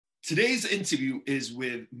Today's interview is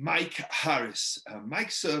with Mike Harris. Mike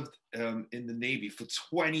served in the Navy for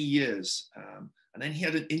 20 years, and then he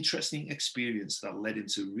had an interesting experience that led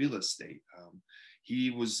into real estate. He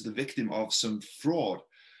was the victim of some fraud.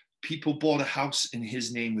 People bought a house in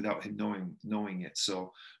his name without him knowing it.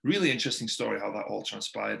 So really interesting story how that all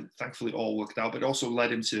transpired. Thankfully, all worked out, but it also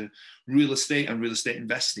led him to real estate and real estate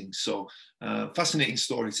investing. So fascinating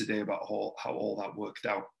story today about how all that worked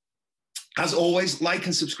out. As always, like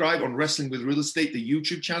and subscribe on Wrestling with Real Estate, the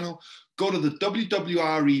YouTube channel. Go to the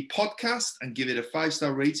WWRE Podcast and give it a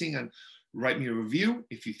 5-star rating and write me a review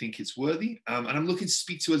if you think it's worthy. And I'm looking to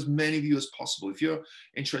speak to as many of you as possible. If you're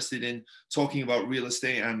interested in talking about real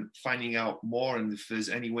estate and finding out more, and if there's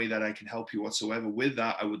any way that I can help you whatsoever with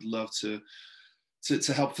that, I would love to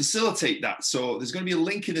help facilitate that. So there's going to be a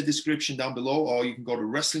link in the description down below, or you can go to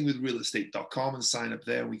wrestlingwithrealestate.com and sign up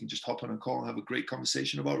there. We can just hop on a call and have a great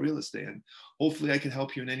conversation about real estate. And hopefully I can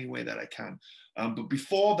help you in any way that I can. But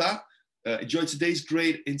before that, enjoy today's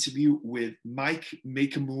great interview with Mike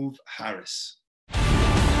Make a Move Harris.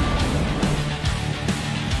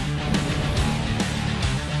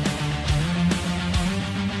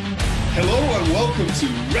 Hello and welcome to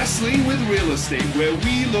Wrestling with Real Estate, where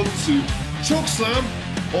we look to chokeslam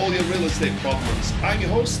all your real estate problems. I'm your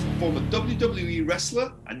host, former WWE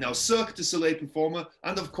wrestler and now Cirque du Soleil performer,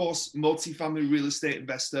 and of course, multifamily real estate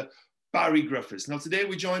investor, Barri Griffiths. Now today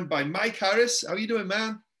we're joined by Mike Harris. How are you doing,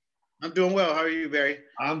 man? I'm doing well. How are you, Barry?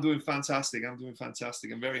 I'm doing fantastic. I'm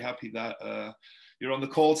very happy that you're on the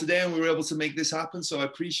call today and we were able to make this happen, so I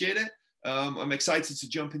appreciate it. I'm excited to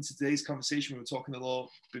jump into today's conversation. We were talking a little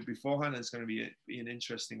bit beforehand, and it's going to be an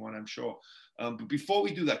interesting one, I'm sure. But before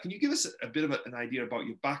we do that, can you give us a bit of an idea about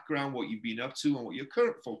your background, what you've been up to, and what your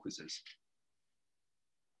current focus is?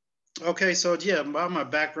 Okay, so yeah, about my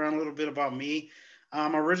background, a little bit about me.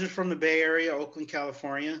 I'm originally from the Bay Area, Oakland,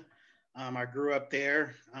 California. I grew up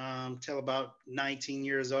there till about 19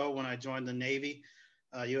 years old when I joined the Navy,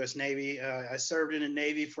 US Navy. I served in the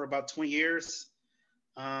Navy for about 20 years.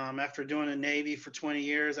 After doing the Navy for 20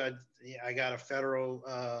 years, I got a federal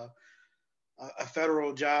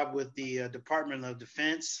job with the Department of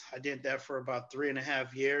Defense. I did that for about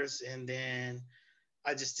 3.5 years, and then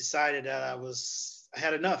I just decided that I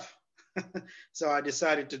had enough. So I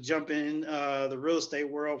decided to jump in the real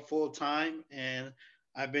estate world full time, and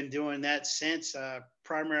I've been doing that since.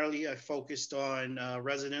 Primarily, I focused on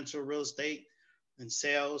residential real estate and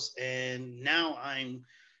sales, and now I'm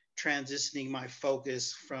transitioning my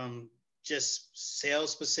focus from just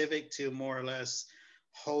sales specific to more or less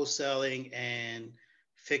wholesaling and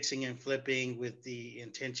fixing and flipping with the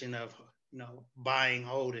intention of, buying,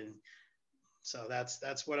 holding. So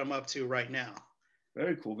that's what I'm up to right now.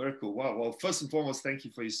 Very cool, very cool. Wow. Well, first and foremost, thank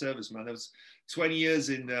you for your service, man. That was 20 years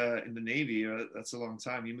in the Navy. That's a long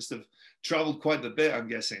time. You must have traveled quite a bit, I'm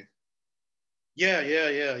guessing. Yeah.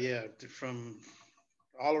 From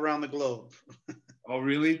all around the globe. Oh,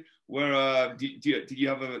 really? Where do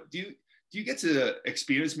you get to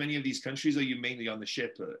experience many of these countries, or are you mainly on the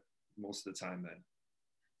ship most of the time then?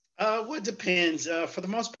 Well, it depends. For the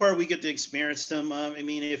most part, we get to experience them. I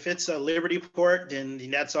mean, if it's a Liberty port, then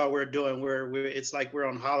that's all we're doing. It's like we're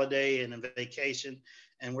on holiday and a vacation,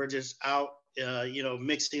 and we're just out,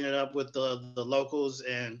 mixing it up with the locals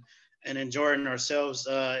and enjoying ourselves.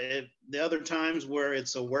 The other times where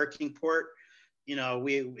it's a working port,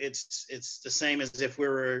 it's the same as if we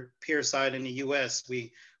were pierside in the U.S.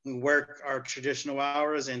 We work our traditional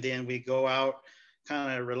hours, and then we go out,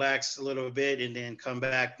 kind of relax a little bit, and then come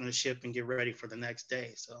back on the ship and get ready for the next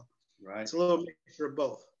day. So right, it's a little mixture of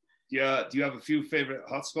both. Yeah. Do you have a few favorite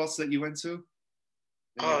hotspots that you went to?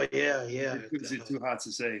 Oh yeah. Is it too hard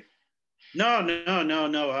to say? No.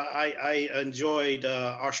 I enjoyed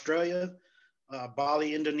Australia.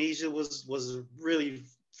 Bali, Indonesia was a really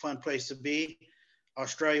fun place to be.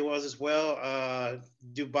 Australia was as well.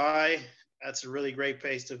 Dubai, that's a really great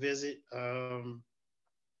place to visit.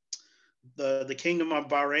 The Kingdom of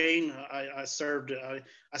Bahrain, I served,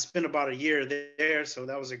 I spent about a year there, so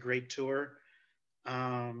that was a great tour.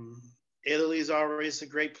 Italy is always a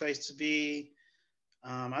great place to be.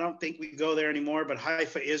 I don't think we go there anymore, but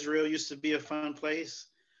Haifa, Israel used to be a fun place.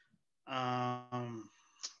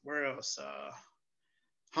 Where else?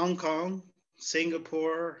 Hong Kong,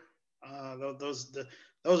 Singapore.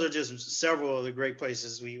 Those are just several of the great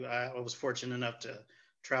places I was fortunate enough to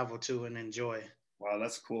travel to and enjoy. Wow,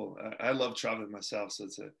 that's cool. I love traveling myself, so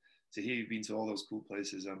to hear you've been to all those cool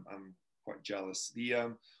places, I'm quite jealous.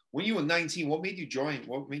 When you were 19, what made you join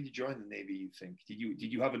the Navy, you think?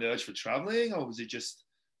 Did you have an urge for traveling, or was it just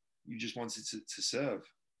you just wanted to serve?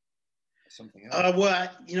 Or something else? Well,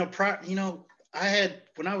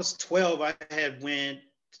 when I was 12, I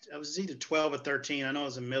was either 12 or 13. I know I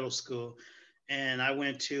was in middle school, and I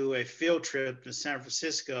went to a field trip to San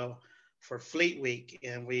Francisco for Fleet Week,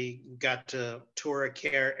 and we got to tour a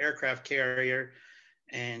aircraft carrier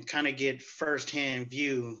and kind of get firsthand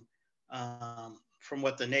view from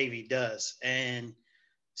what the Navy does. And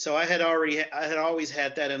so I had always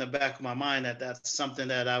had that in the back of my mind, that that's something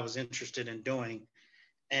that I was interested in doing.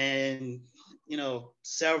 And,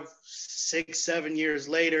 6, 7 years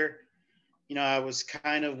later, I was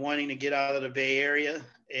kind of wanting to get out of the Bay Area,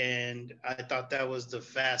 and I thought that was the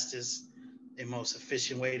fastest and most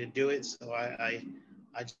efficient way to do it. So I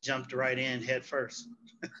jumped right in head first.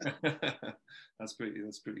 That's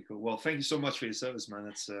pretty cool. Well, thank you so much for your service, man.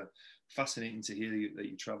 That's fascinating to hear that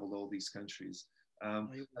you traveled all these countries.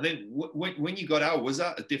 And then when you got out, was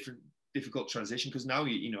that a difficult transition? Because now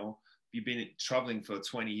you've been traveling for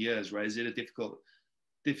 20 years, right? Is it a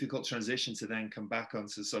difficult transition to then come back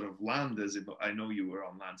onto sort of land? I know you were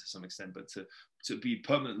on land to some extent, but to be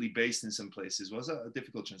permanently based in some places, was that a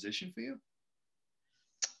difficult transition for you?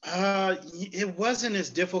 It wasn't as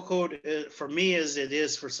difficult for me as it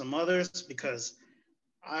is for some others, because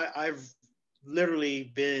I've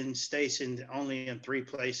literally been stationed only in 3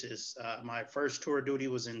 places. My first tour duty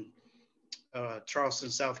was in Charleston,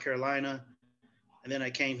 South Carolina, and then I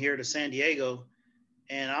came here to San Diego.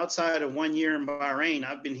 And outside of 1 year in Bahrain,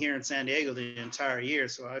 I've been here in San Diego the entire year.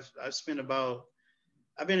 So I've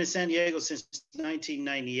been in San Diego since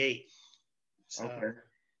 1998. So okay.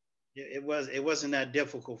 It wasn't that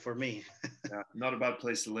difficult for me. Yeah, not a bad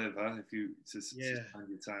place to live, huh? If you to spend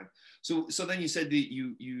your time. So then you said that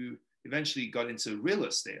you eventually got into real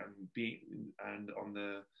estate and on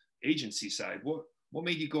the agency side. What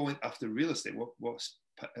made you go in after real estate? What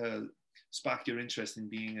sparked your interest in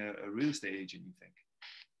being a real estate agent, you think?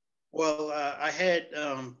 Well, I had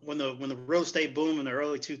when the real estate boom in the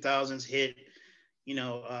early 2000s hit,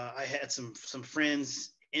 I had some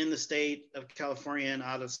friends in the state of California and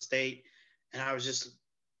out of state, and I was just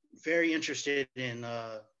very interested in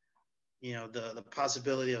the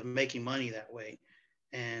possibility of making money that way.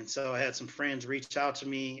 And so I had some friends reach out to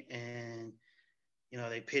me, and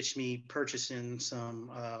they pitched me purchasing some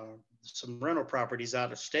rental properties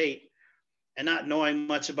out of state. And not knowing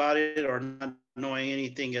much about it or not knowing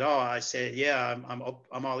anything at all, I said, "Yeah,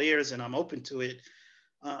 I'm all ears and I'm open to it."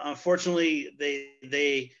 Unfortunately,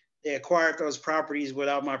 they acquired those properties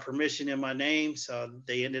without my permission in my name, so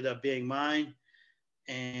they ended up being mine,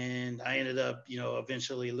 and I ended up,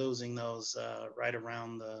 eventually losing those right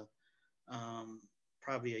around the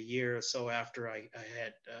probably a year or so after I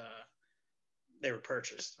had they were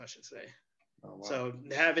purchased, I should say. Oh, wow. So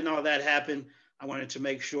having all that happen, I wanted to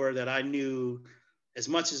make sure that I knew as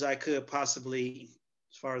much as I could possibly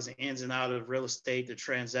as far as the ins and outs of real estate, the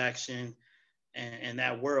transaction, and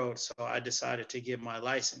that world. So I decided to get my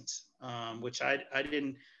license, which I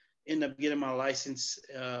didn't end up getting my license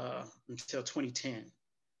until 2010.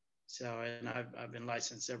 So, and I've been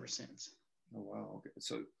licensed ever since. Oh, wow. Okay.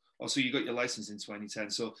 So you got your license in 2010.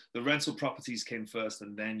 So the rental properties came first,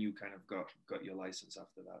 and then you kind of got your license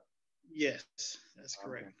after that. Yes, that's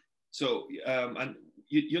correct. Okay. So, and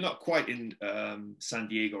you're not quite in San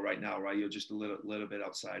Diego right now, right? You're just a little bit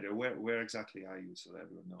outside. Or where exactly are you, so that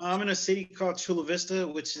everyone knows? I'm in a city called Chula Vista,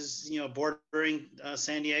 which is bordering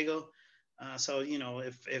San Diego. So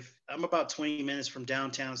if I'm about 20 minutes from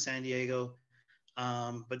downtown San Diego,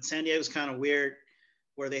 but San Diego's kind of weird,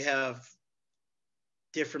 where they have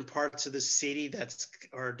different parts of the city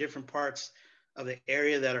or different parts of the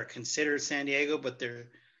area that are considered San Diego, but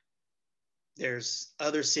there's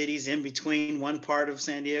other cities in between one part of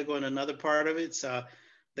San Diego and another part of it. So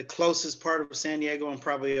the closest part of San Diego, I'm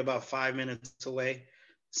probably about 5 minutes away,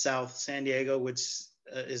 South San Diego, which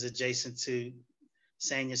is adjacent to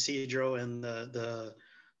San Ysidro and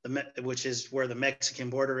which is where the Mexican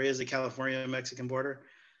border is, the California-Mexican border.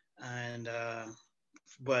 And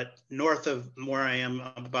but north of where I am,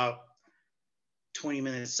 I'm about 20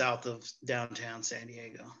 minutes south of downtown San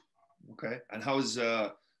Diego. Okay. And how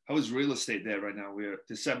is real estate there right now? We're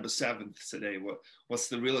December 7th today. What's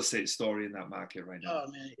the real estate story in that market right now?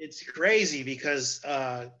 Oh man, it's crazy because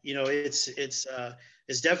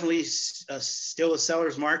it's definitely still a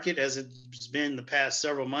seller's market, as it's been the past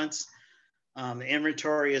several months. The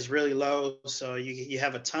inventory is really low, so you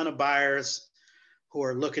have a ton of buyers who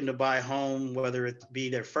are looking to buy a home, whether it be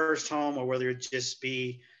their first home or whether it just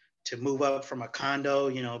be to move up from a condo.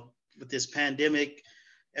 With this pandemic,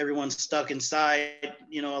 everyone's stuck inside,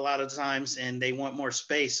 a lot of times, and they want more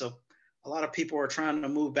space. So a lot of people are trying to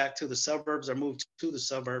move back to the suburbs or move to the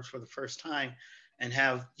suburbs for the first time and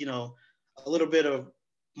have, a little bit of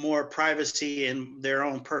more privacy in their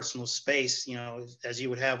own personal space, you know, as you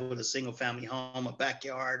would have with a single family home, a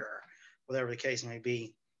backyard, or whatever the case may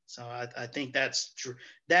be. So I think that's true.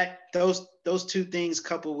 That those two things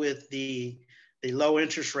coupled with the low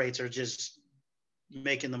interest rates are just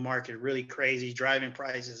making the market really crazy, driving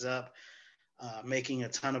prices up, making a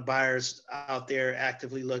ton of buyers out there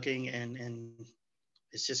actively looking, and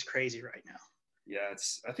it's just crazy right now. Yeah,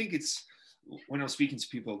 I think it's, when I'm speaking to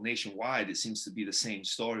people nationwide, it seems to be the same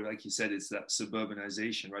story. Like you said, it's that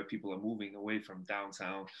suburbanization, right? People are moving away from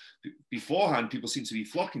downtown. Beforehand, people seem to be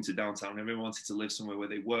flocking to downtown. Everyone wanted to live somewhere where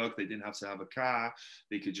they work. They didn't have to have a car.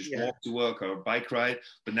 They could just walk to work or a bike ride.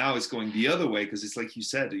 But now it's going the other way, because it's like you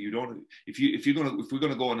said, you don't. If we're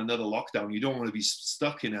gonna go on another lockdown, you don't want to be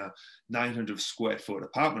stuck in a 900 square foot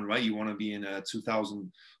apartment, right? You want to be in a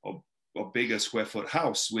 2,000 or bigger square foot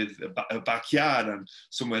house with a backyard and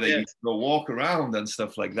somewhere that you can go walk around and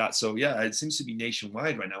stuff like that. So yeah, it seems to be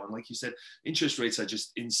nationwide right now. And like you said, interest rates are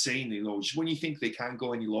just insanely low. Just when you think they can't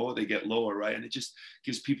go any lower, they get lower, right? And it just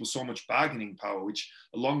gives people so much bargaining power, which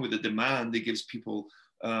along with the demand, it gives people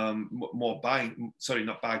more not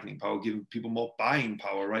bargaining power, giving people more buying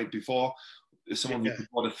power, right? Before, if someone who could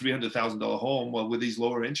afford a $300,000 home, well, with these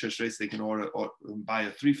lower interest rates, they can order or buy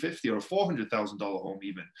a $350,000 or a $400,000 home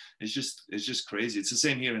even. It's just crazy. It's the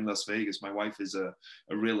same here in Las Vegas. My wife is a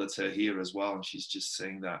realtor here as well, and she's just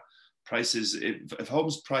saying that prices, if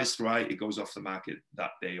homes priced right, it goes off the market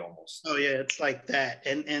that day almost. Oh yeah, it's like that.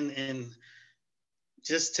 And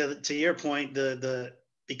just to your point, the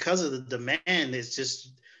because of the demand, it's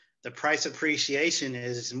just the price appreciation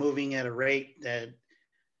is moving at a rate that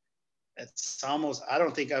it's almost, I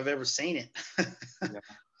don't think I've ever seen it.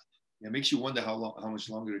 It makes you wonder how much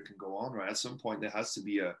longer it can go on, right? At some point, there has to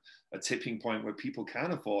be a tipping point where people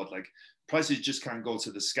can afford, like, prices just can't go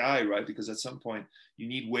to the sky, right? Because at some point, you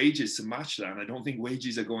need wages to match that. And I don't think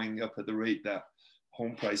wages are going up at the rate that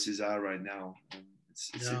home prices are right now.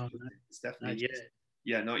 It's definitely, not yet.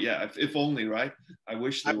 Yeah, not yet. If only, right? I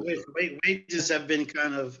wish they would. Wages have been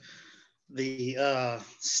kind of the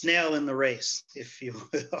snail in the race, if you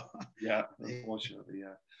will. Yeah, unfortunately,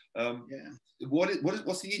 yeah.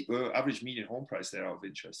 What's the average median home price there, out of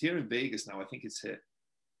interest? Here in Vegas now, I think it's hit,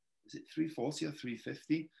 is it 340 or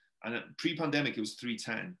 350? And pre-pandemic, it was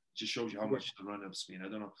 310. Just shows you how much the run-up's been. I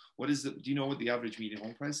don't know. Do you know what the average median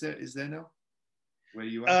home price there is there now? Where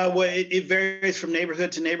you at? Well, it varies from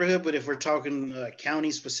neighborhood to neighborhood, but if we're talking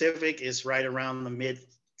county specific, it's right around the mid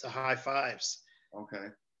to high fives. Okay.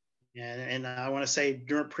 And I want to say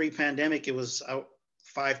during pre-pandemic, it was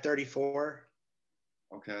 534.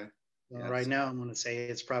 Okay. Yeah, right now, I'm going to say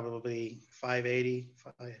it's probably 580,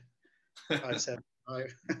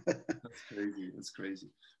 575. That's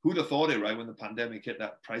crazy. Who'd have thought it, right? When the pandemic hit,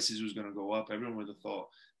 that prices was going to go up. Everyone would have thought,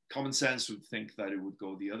 common sense would think that it would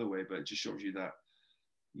go the other way, but it just shows you that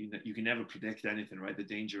you can never predict anything, right? The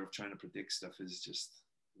danger of trying to predict stuff is just,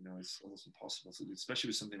 it's almost impossible. So especially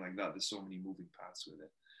with something like that, there's so many moving parts with it.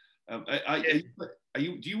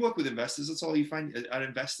 Do you work with investors? That's all you find? Are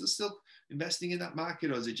investors still investing in that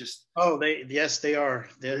market, or is it just? Oh, yes, they are.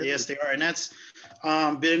 Yes, they are. And that's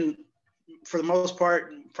been, for the most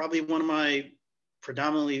part, probably one of my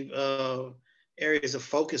predominantly areas of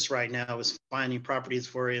focus right now is finding properties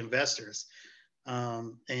for investors.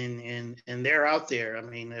 And they're out there. I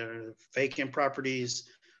mean, vacant properties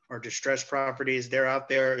or distressed properties, they're out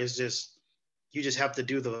there. It's just, you just have to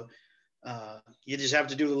do the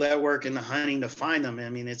legwork and the hunting to find them. I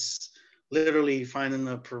mean, it's literally finding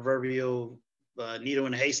the proverbial needle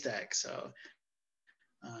in a haystack. So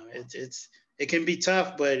it can be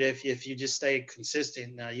tough, but if you just stay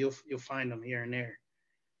consistent, you'll find them here and there.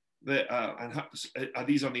 Are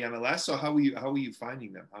these on the MLS, or how are you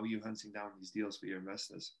finding them? How are you hunting down these deals for your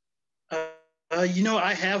investors?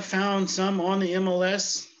 I have found some on the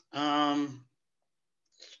MLS.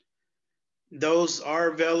 Those are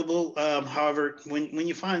available. However, when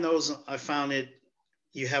you find those, I found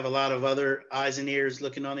you have a lot of other eyes and ears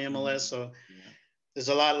looking on the MLS. So there's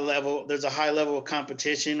a high level of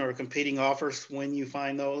competition or competing offers when you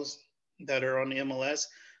find those that are on the MLS.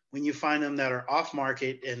 When you find them that are off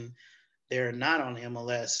market and they're not on the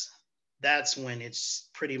MLS, that's when it's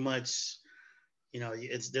pretty much,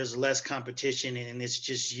 there's less competition, and it's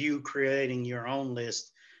just you creating your own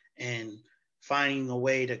list and finding a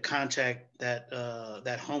way to contact that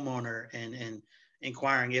homeowner and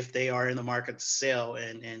inquiring if they are in the market to sell,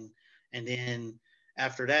 and then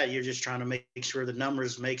after that, you're just trying to make sure the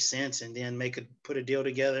numbers make sense, and then put a deal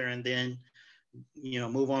together, and then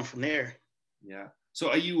move on from there. Yeah. So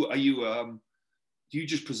are you do you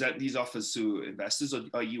just present these offers to investors, or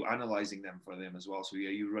are you analyzing them for them as well? So are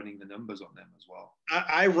you running the numbers on them as well?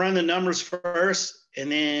 I run the numbers first,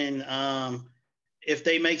 and then if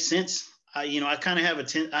they make sense, I kind of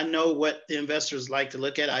have I know what the investors like to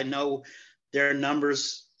look at. I know their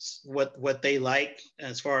numbers, what they like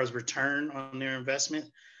as far as return on their investment.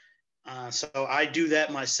 So I do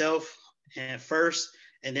that myself and first,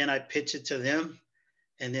 and then I pitch it to them.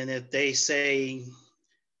 And then if they say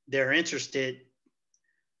they're interested,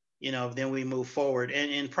 then we move forward.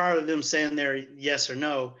 And prior to them saying they're yes or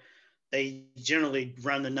no, they generally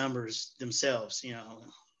run the numbers themselves,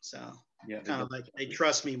 so kind of like they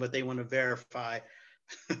trust me, but they want to verify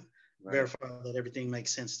verify that everything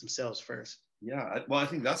makes sense themselves first. Yeah, well, I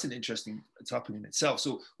think that's an interesting topic in itself.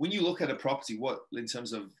 So when you look at a property, what, in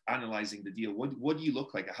terms of analyzing the deal, what do you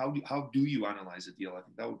look like? How do you analyze a deal? I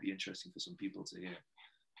think that would be interesting for some people to hear.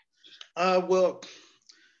 Well,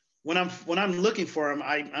 when I'm looking for them,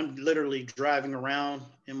 I'm literally driving around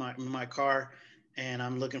in my car, and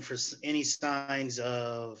I'm looking for any signs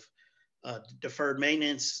of deferred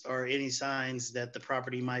maintenance or any signs that the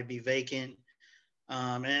property might be vacant.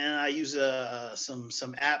 And I use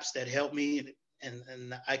some apps that help me,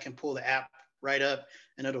 and I can pull the app right up,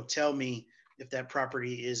 and it'll tell me if that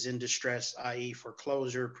property is in distress, i.e.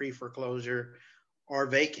 foreclosure, pre-foreclosure, or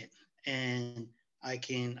vacant. And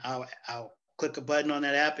I'll click a button on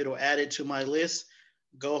that app. It'll add it to my list.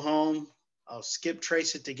 Go home. I'll skip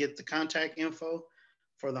trace it to get the contact info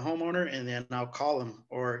for the homeowner, and then I'll call them.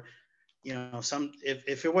 Or,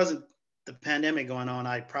 if it wasn't the pandemic going on,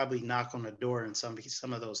 I'd probably knock on the door in some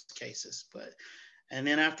of those cases. And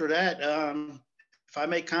then after that, if I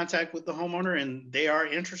make contact with the homeowner and they are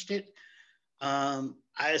interested, I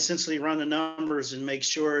essentially run the numbers and make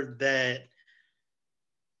sure that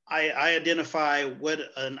I identify what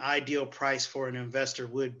an ideal price for an investor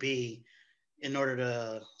would be in order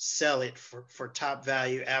to sell it for top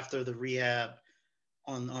value after the rehab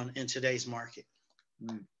in today's market.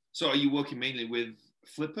 So are you working mainly with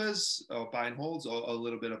flippers or buy and holds, or a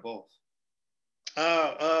little bit of both?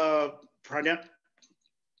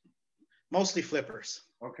 Mostly flippers.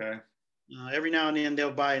 Okay. Every now and then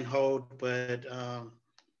they'll buy and hold, but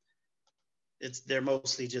they're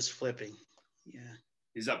mostly just flipping. Yeah.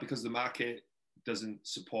 Is that because the market doesn't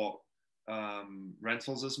support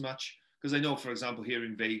rentals as much? Because I know, for example, here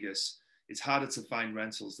in Vegas, it's harder to find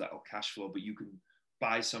rentals that will cash flow, but you can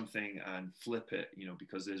buy something and flip it,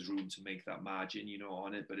 because there's room to make that margin,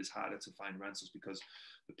 on it. But it's harder to find rentals because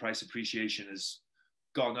the price appreciation has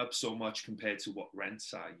gone up so much compared to what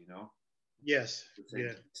rents are, Yes.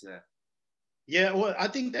 Yeah. Yeah. Well, I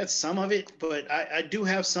think that's some of it, but I do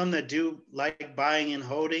have some that do like buying and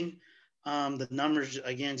holding. The numbers,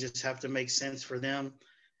 again, just have to make sense for them.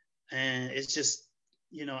 And it's just,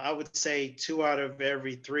 I would say 2 out of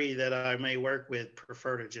every 3 that I may work with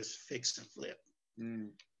prefer to just fix and flip.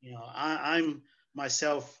 I'm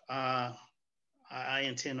myself, I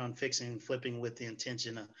intend on fixing and flipping with the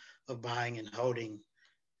intention of buying and holding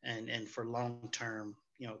and for long-term,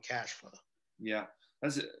 cash flow. Yeah.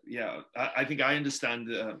 That's it. Yeah, I think I understand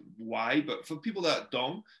why, but for people that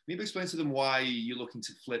don't, maybe explain to them why you're looking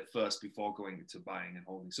to flip first before going into buying and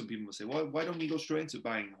holding. Some people will say, well, why don't you go straight into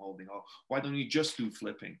buying and holding, or why don't you just do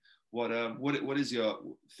flipping? What is your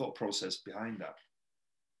thought process behind that?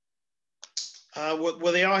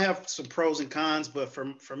 Well, they all have some pros and cons, but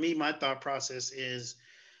for me, my thought process is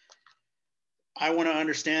I want to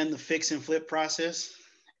understand the fix and flip process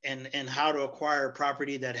and how to acquire a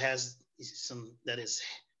property that has some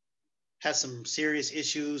serious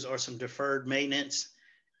issues or some deferred maintenance.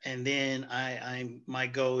 And then my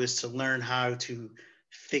goal is to learn how to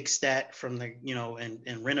fix that from the,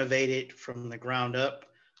 and renovate it from the ground up,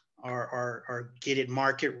 or get it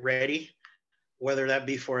market ready, whether that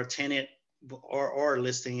be for a tenant or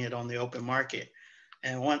listing it on the open market.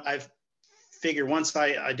 And I figure once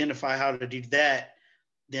I identify how to do that,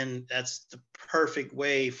 then that's the perfect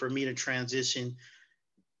way for me to transition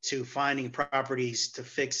to finding properties to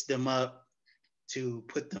fix them up, to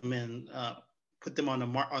put them on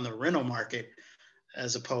the rental market,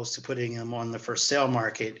 as opposed to putting them on the for sale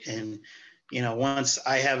market. And once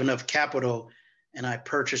I have enough capital and I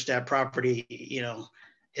purchase that property,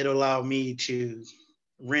 it'll allow me to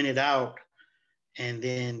rent it out and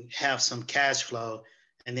then have some cash flow.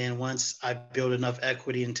 And then once I build enough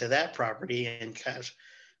equity into that property and cash,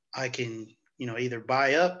 I can either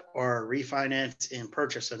buy up or refinance and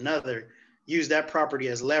purchase another, use that property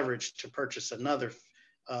as leverage to purchase another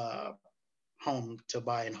home to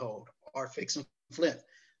buy and hold, or fix and flip.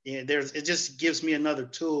 It just gives me another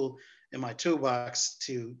tool in my toolbox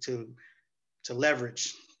to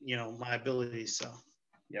leverage my abilities. So.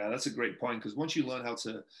 Yeah, that's a great point, because once you learn how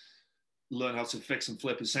to fix and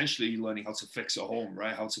flip, essentially you're learning how to fix a home,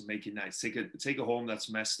 right? How to make it nice. Take a home that's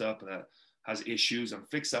messed up, that has issues, and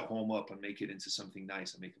fix that home up and make it into something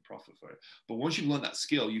nice and make a profit for it. But once you've learned that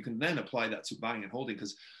skill, you can then apply that to buying and holding.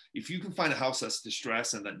 Because if you can find a house that's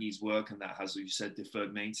distressed and that needs work and that has, like you said,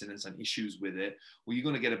 deferred maintenance and issues with it, well, you're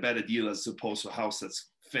going to get a better deal as opposed to a house that's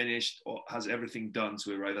finished or has everything done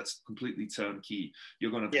to it, right? That's completely turnkey.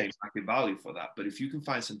 You're going to pay market value for that. But if you can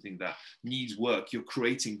find something that needs work, you're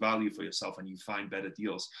creating value for yourself and you find better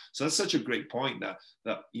deals. So that's such a great point,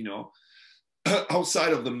 that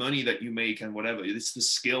outside of the money that you make and whatever, it's the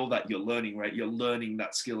skill that you're learning, right? You're learning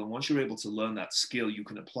that skill. And once you're able to learn that skill, you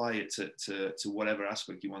can apply it to whatever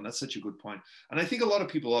aspect you want. That's such a good point. And I think a lot of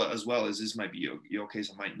people, as well, as this might be your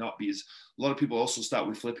case, it might not be, is a lot of people also start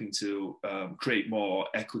with flipping to create more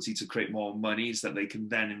equity, to create more money, so that they can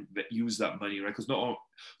then use that money, right? Because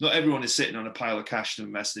not everyone is sitting on a pile of cash to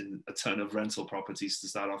invest in a ton of rental properties to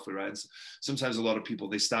start off with, right? Sometimes a lot of people,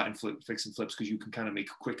 they start in fix and flips because you can kind of make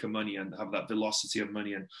quicker money and have that velocity of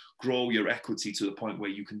money and grow your equity to the point where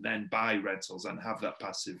you can then buy rentals and have that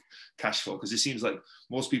passive cash flow. Because it seems like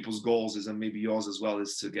most people's goals is, and maybe yours as well,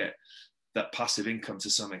 is to get that passive income to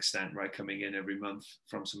some extent, right? Coming in every month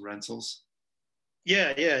from some rentals.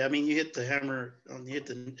 Yeah. I mean, you hit the hammer on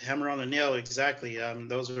the nail. Exactly.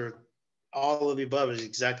 Those are all of the above is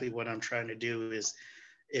exactly what I'm trying to do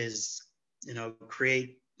is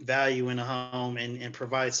create value in a home and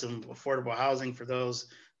provide some affordable housing for those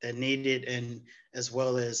that need it, and as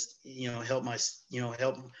well as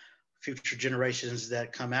help future generations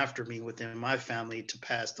that come after me within my family to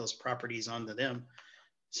pass those properties on to them.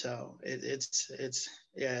 So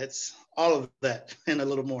it's all of that and a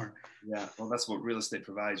little more. Yeah, well, that's what real estate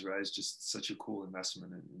provides, right? It's just such a cool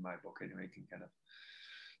investment in my book. Anyway, it can kind of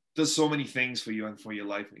does so many things for you and for your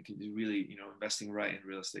life. And it can do really, investing right in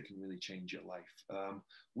real estate can really change your life.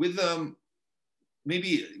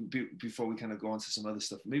 Maybe before we kind of go on to some other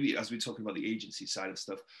stuff, maybe as we're talking about the agency side of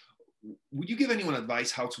stuff, would you give anyone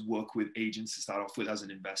advice how to work with agents to start off with as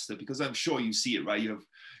an investor? Because I'm sure you see it, right? You have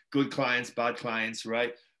good clients, bad clients,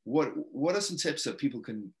 right? What are some tips that people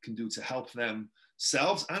can do to help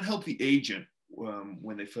themselves and help the agent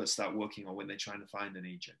when they first start working or when they're trying to find an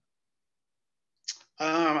agent?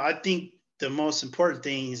 I think the most important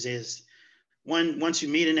things is once you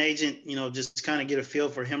meet an agent, just kind of get a feel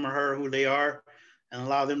for him or her, who they are, and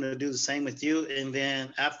allow them to do the same with you. And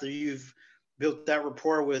then after you've built that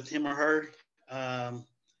rapport with him or her, I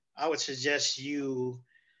would suggest you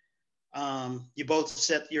both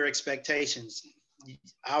set your expectations.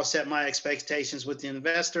 I'll set my expectations with the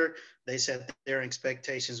investor. They set their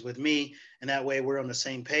expectations with me. And that way we're on the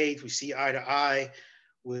same page. We see eye to eye.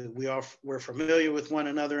 We're familiar with one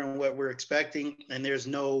another and what we're expecting. And there's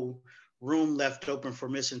no room left open for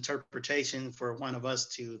misinterpretation for one of us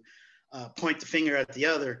to point the finger at the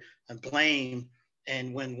other and blame.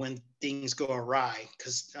 And when things go awry,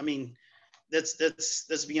 because I mean, let's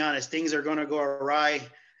be honest, things are going to go awry,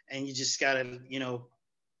 and you just got to,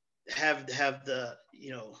 have the,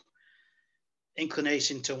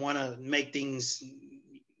 inclination to want to make things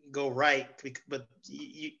go right. But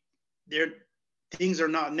things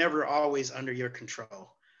are never always under your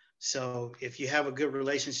control. So if you have a good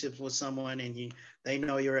relationship with someone and they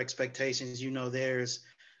know your expectations, theirs,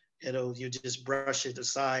 you just brush it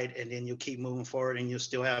aside, and then you'll keep moving forward, and you'll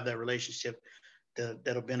still have that relationship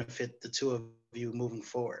that'll benefit the two of you moving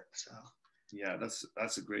forward. So. Yeah,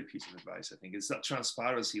 that's a great piece of advice. I think it's that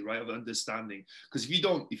transparency, right, of understanding. Because if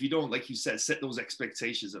you don't, like you said, set those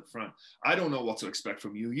expectations up front. I don't know what to expect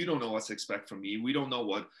from you. You don't know what to expect from me. We don't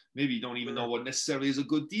know maybe you don't even know what necessarily is a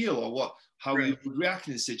good deal or how you would react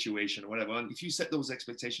in a situation or whatever. And if you set those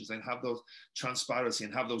expectations and have those transparency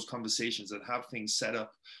and have those conversations and have things set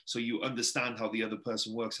up so you understand how the other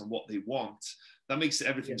person works and what they want, that makes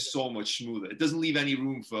everything so much smoother. It doesn't leave any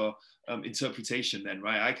room for interpretation then,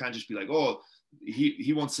 right? I can't just be like, oh,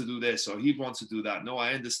 he wants to do this or he wants to do that. No,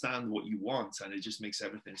 I understand what you want, and it just makes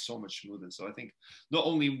everything so much smoother. So I think not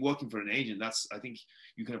only working for an agent, I think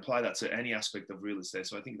you can apply that to any aspect of real estate.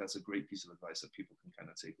 So I think that's a great piece of advice that people can kind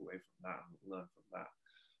of take away from that and learn from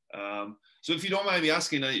that. So if you don't mind me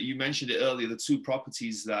asking, you mentioned it earlier, the two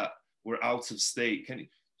properties that were out of state.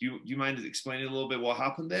 Do you mind explaining a little bit what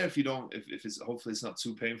happened there? If it's hopefully it's not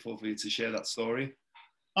too painful for you to share that story.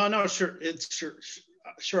 Oh no, sure.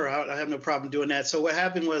 Sure. I have no problem doing that. So what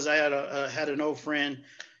happened was I had an old friend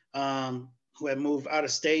who had moved out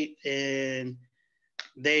of state, and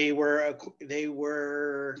they were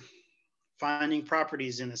finding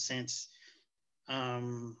properties in a sense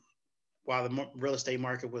while the real estate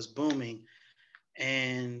market was booming.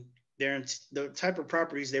 and the type of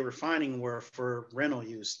properties they were finding were for rental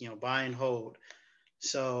use, buy and hold.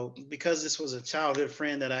 So because this was a childhood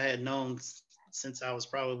friend that I had known since I was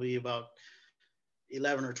probably about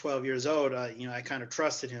 11 or 12 years old, I kind of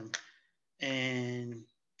trusted him, and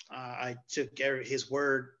I took his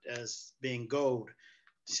word as being gold.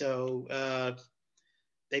 So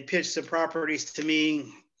they pitched the properties to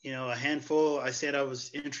me, a handful. I said I was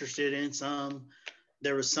interested in some.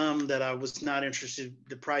 There was some that I was not interested.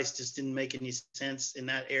 The price just didn't make any sense in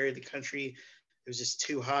that area of the country. It was just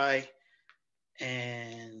too high.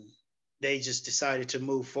 And they just decided to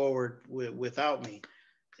move forward without me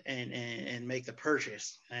and make the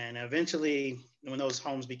purchase. And eventually, when those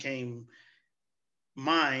homes became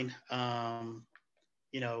mine,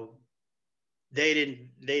 they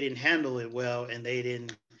didn't handle it well, and they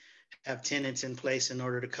didn't have tenants in place in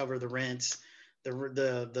order to cover the rents.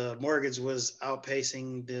 The mortgage was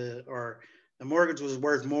outpacing the mortgage was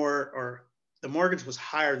worth more, or the mortgage was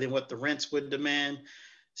higher than what the rents would demand.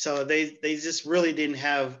 So they just really didn't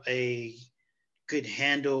have a good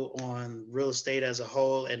handle on real estate as a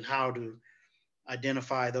whole and how to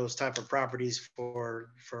identify those type of properties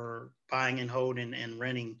for buying and holding and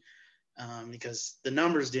renting, because the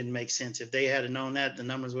numbers didn't make sense. If they had known that, the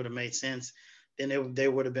numbers would have made sense. Then they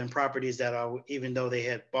would have been properties that even though they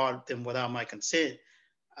had bought them without my consent,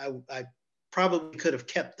 I probably could have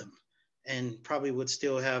kept them and probably would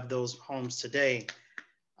still have those homes today.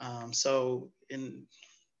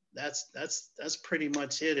 That's pretty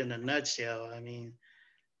much it in a nutshell. I mean,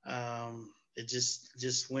 it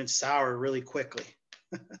just went sour really quickly.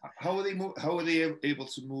 How are they able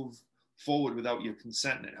to move forward without your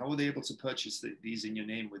consent? How were they able to purchase these in your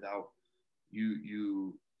name without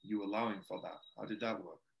you allowing for that? How did that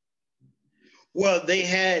work? Well, they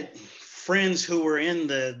had friends who were in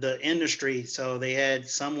the industry, so they had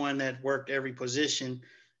someone that worked every position,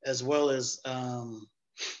 as well as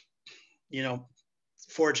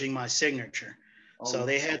forging my signature. Oh. So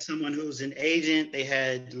they had someone who was an agent, they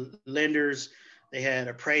had lenders, they had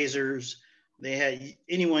appraisers, they had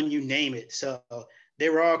anyone, you name it. So they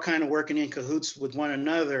were all kind of working in cahoots with one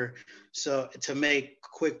another, so to make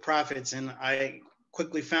quick profits. And I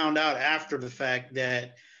quickly found out after the fact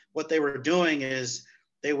that what they were doing is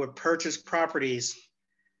they would purchase properties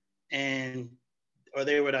or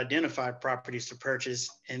they would identify properties to purchase,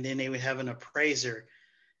 and then they would have an appraiser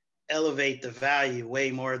elevate the value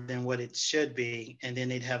way more than what it should be, and then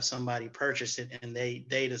they'd have somebody purchase it, and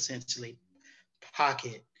they'd essentially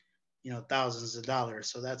pocket thousands of dollars.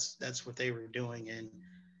 So that's what they were doing, and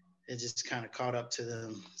it just kind of caught up to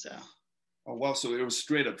them. So oh wow, so it was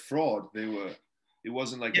straight up fraud. It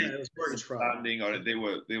wasn't like it was mortgage fraud, or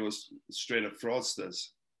they were straight up fraudsters.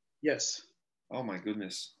 Yes. Oh my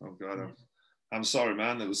goodness. Oh god. Yeah. I'm sorry,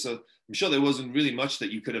 man. I'm sure there wasn't really much that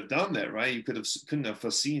you could have done there, right? You couldn't have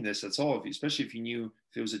foreseen this at all, especially if you knew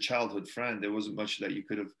if it was a childhood friend. There wasn't much that you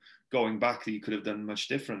could have, going back, that you could have done much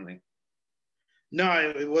differently. No,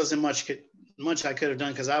 it wasn't much I could have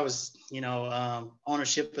done, because I was,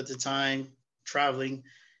 ownership at the time, traveling,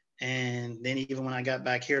 and then even when I got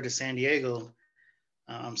back here to San Diego,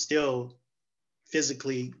 I'm still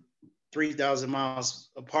physically 3,000 miles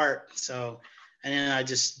apart. So. And then I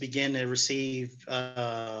just began to receive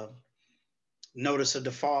notice of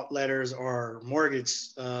default letters or mortgage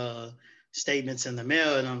statements in the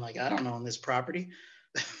mail. And I'm like, I don't own this property.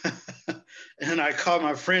 And I called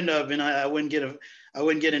my friend up, and I wouldn't get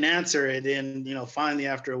an answer. And then, finally,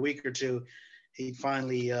 after a week or two, he'd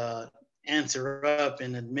finally answer up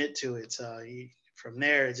and admit to it. So from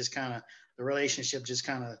there, it just the relationship just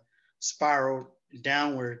kind of spiraled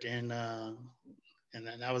downward. And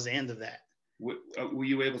then that was the end of that. Were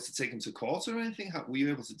you able to take him to court or anything? Were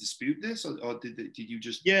you able to dispute this, or did you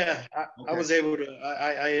just? Yeah, I was able to.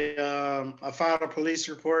 I filed a police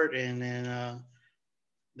report, and then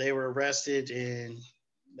they were arrested, and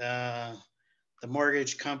the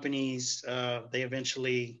mortgage companies they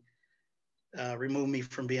eventually removed me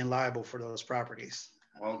from being liable for those properties.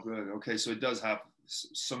 Oh, good. Okay, so it does have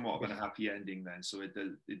somewhat of a happy ending then. So it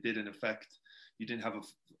didn't affect. You didn't have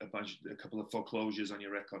a couple of foreclosures on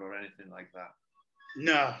your record or anything like that?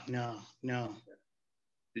 No.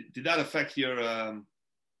 Did that affect your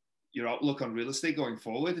outlook on real estate going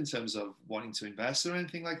forward in terms of wanting to invest or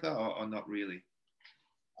anything like that, or not really?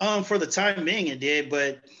 For the time being, it did.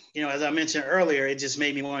 But, as I mentioned earlier, it just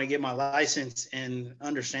made me want to get my license and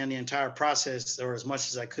understand the entire process, or as much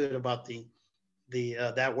as I could, about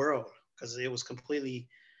that world, because it was completely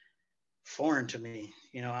foreign to me.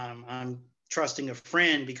 I'm trusting a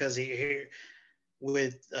friend because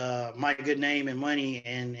with my good name and money,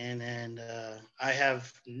 and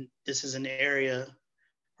this is an area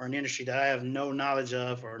or an industry that I have no knowledge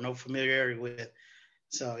of or no familiarity with.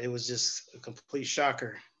 So it was just a complete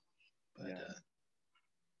shocker. But,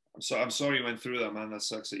 I'm sorry you went through that, man. That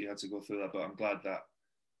sucks that you had to go through that, but I'm glad that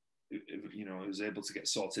it was able to get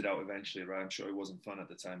sorted out eventually, right? I'm sure it wasn't fun at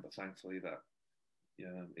the time, but thankfully that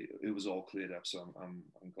it was all cleared up. So I'm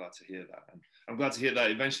glad to hear that, and I'm glad to hear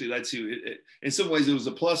that eventually led to it. In some ways, it was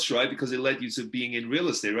a plus, right? Because it led you to being in real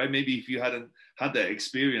estate, right? Maybe if you hadn't had that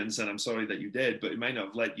experience, and I'm sorry that you did, but it might not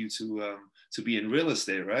have led you to be in real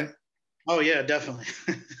estate, right? Oh yeah, definitely.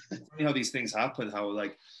 Funny how these things happen. How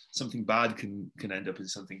like something bad can end up in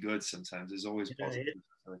something good. Sometimes there's always positive.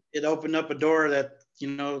 It opened up a door that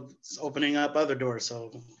it's opening up other doors.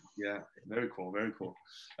 So yeah, very cool, very cool.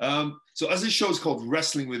 So as this show is called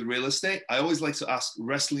Wrestling with Real Estate, I always like to ask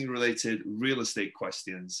wrestling-related real estate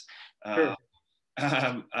questions. Sure.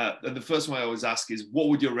 And the first one I always ask is, what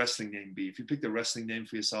would your wrestling name be? If you picked a wrestling name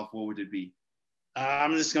for yourself, what would it be?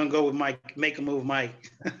 I'm just going to go with Mike, Make a Move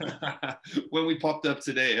Mike. When we popped up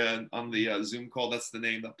today on the Zoom call, that's the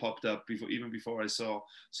name that popped up even before I saw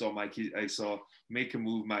Mike. I saw Make a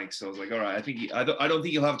Move Mike. So I was like, all right, I don't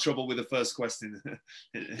think you'll have trouble with the first question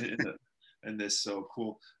in this. So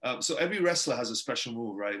cool. So every wrestler has a special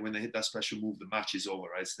move, right? When they hit that special move, the match is over,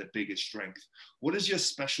 right? It's their biggest strength. What is your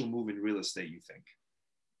special move in real estate, you think?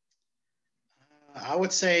 I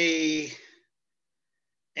would say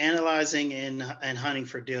analyzing and hunting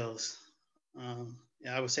for deals.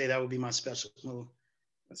 I would say that would be my special move.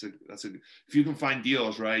 That's a if you can find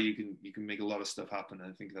deals, right, you can make a lot of stuff happen. And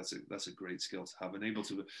I think that's a great skill to have, and able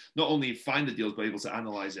to not only find the deals but able to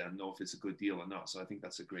analyze it and know if it's a good deal or not. So I think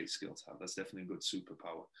that's a great skill to have. That's definitely a good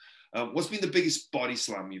superpower. What's been the biggest body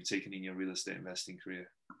slam you've taken in your real estate investing career?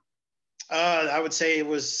 I would say it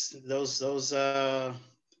was those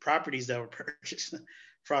properties that were purchased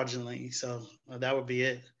fraudulently. So that would be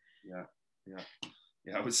it.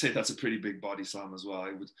 Yeah, I would say that's a pretty big body slam as well.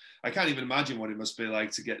 I can't even imagine what it must be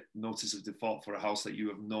like to get notice of default for a house that you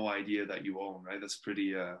have no idea that you own, right? That's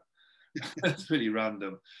pretty, that's pretty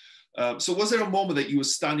random. So was there a moment that you were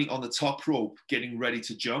standing on the top rope getting ready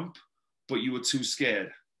to jump, but you were too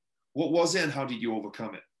scared? What was it and how did you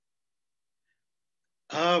overcome it?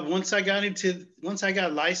 Once I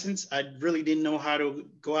got licensed, I really didn't know how to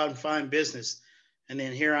go out and find business. And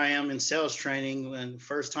then here I am in sales training and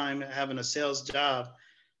first time having a sales job.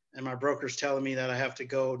 And my broker's telling me that I have to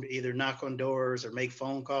go either knock on doors or make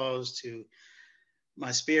phone calls to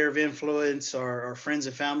my sphere of influence or friends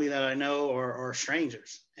and family that I know or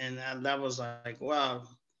strangers. And that was like, wow,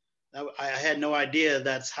 I had no idea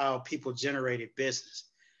that's how people generated business.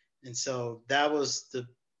 And so that was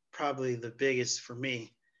probably the biggest for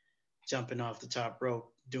me, jumping off the top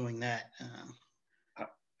rope, doing that.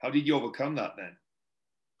 How did you overcome that then?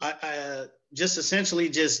 I just essentially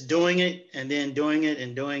just doing it and then doing it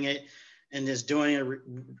and doing it and just doing it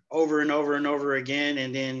over and over and over again.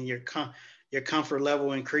 And then your comfort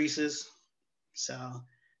level increases. So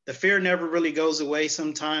the fear never really goes away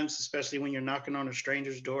sometimes, especially when you're knocking on a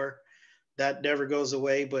stranger's door. That never goes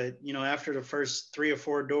away. But, after the first 3 or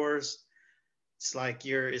 4 doors, it's like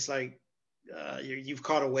you've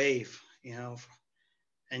caught a wave,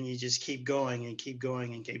 and you just keep going and keep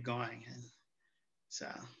going and keep going. And so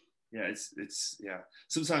yeah, it's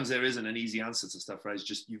sometimes there isn't an easy answer to stuff, right?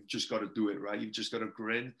 You've just got to do it, right? You've just got to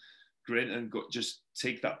grin and just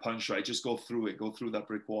take that punch, right? Just go through that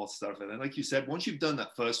brick wall stuff. And then, like you said, once you've done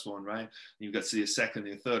that first one, right, you've got to see a second,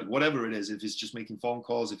 a third, whatever it is, if it's just making phone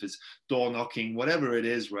calls, if it's door knocking, whatever it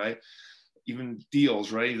is, right? Even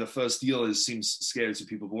deals, right? The first deal seems scary to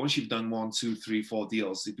people, but once you've done 1, 2, 3, 4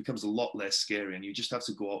 deals, it becomes a lot less scary, and you just have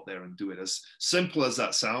to go out there and do it. As simple as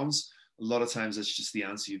that sounds, a lot of times that's just the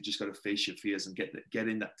answer. You've just got to face your fears and get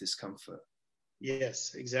in that discomfort.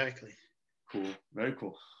 Yes, exactly. Cool, very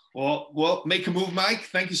cool. Well, make a move, Mike.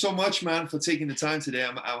 Thank you so much, man, for taking the time today.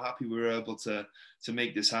 I'm happy we were able to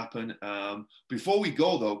make this happen. Before we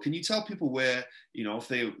go, though, can you tell people where,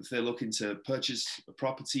 if they're looking to purchase a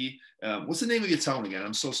property, what's the name of your town again?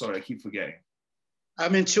 I'm so sorry, I keep forgetting.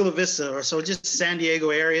 I'm in Chula Vista, or so just San Diego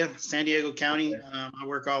area, San Diego County. Okay. I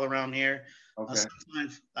work all around here. Okay.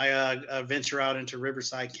 Sometimes I venture out into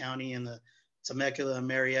Riverside County in the Temecula,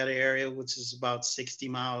 Marietta area, which is about 60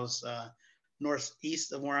 miles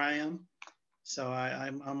northeast of where I am. So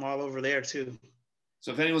I'm all over there too.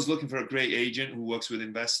 So if anyone's looking for a great agent who works with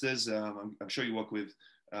investors, I'm sure you work with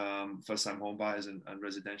first-time home buyers and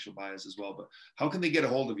residential buyers as well, but how can they get a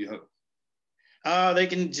hold of you? They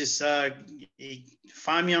can just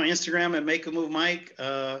find me on Instagram at Make a Move Mike,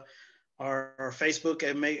 our Facebook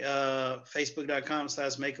at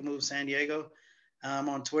facebook.com/Make a Move San Diego. I'm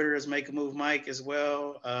on Twitter as Make a Move Mike as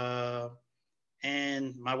well.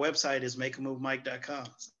 And my website is makeamovemike.com.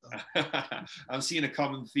 So. I'm seeing a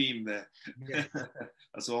common theme there. Yeah.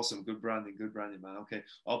 That's awesome. Good branding, man. Okay.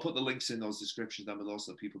 I'll put the links in those descriptions down below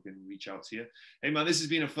so that people can reach out to you. Hey, man, this has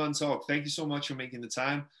been a fun talk. Thank you so much for making the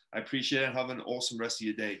time. I appreciate it. Have an awesome rest of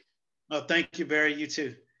your day. Oh, thank you, Barry. You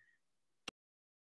too.